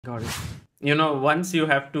Got it. Once you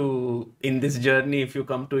have to in this journey, if you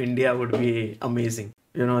come to India, would be amazing.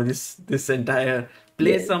 This entire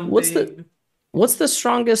play Yeah. something. What's the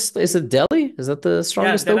strongest? Is it Delhi? Is that the Yeah,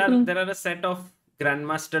 strongest there are open? there are a set of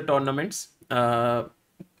grandmaster tournaments.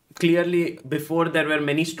 Clearly, before there were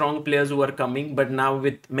many strong players who were coming, but now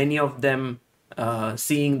with many of them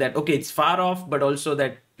seeing that okay, it's far off, but also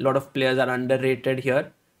that a lot of players are underrated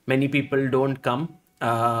here. Many people don't come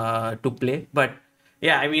to play, but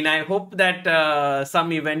yeah, I mean, I hope that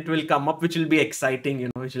some event will come up, which will be exciting.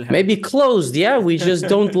 Which will have. Maybe closed. Yeah, we just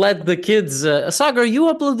don't let the kids. Sagar, you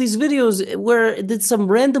upload these videos where it did some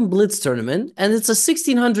random blitz tournament, and it's a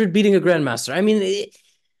 1600 beating a grandmaster. I mean,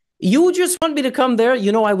 you just want me to come there?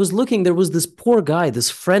 I was looking. There was this poor guy, this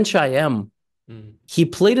French IM. Mm. He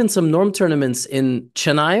played in some norm tournaments in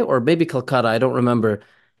Chennai or maybe Calcutta. I don't remember.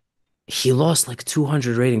 He lost like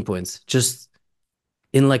 200 rating points just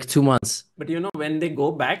in like 2 months. But when they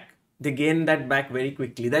go back, they gain that back very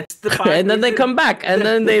quickly. That's the part. And then they come back and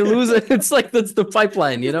then they lose it. It's like that's the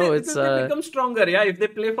pipeline, Because they become stronger. Yeah, if they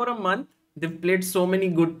play for a month, they've played so many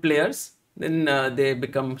good players, then they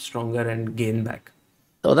become stronger and gain back.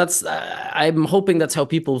 Oh, that's I'm hoping that's how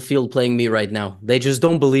people feel playing me right now. They just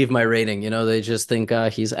don't believe my rating, they just think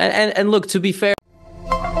he's and look, to be fair,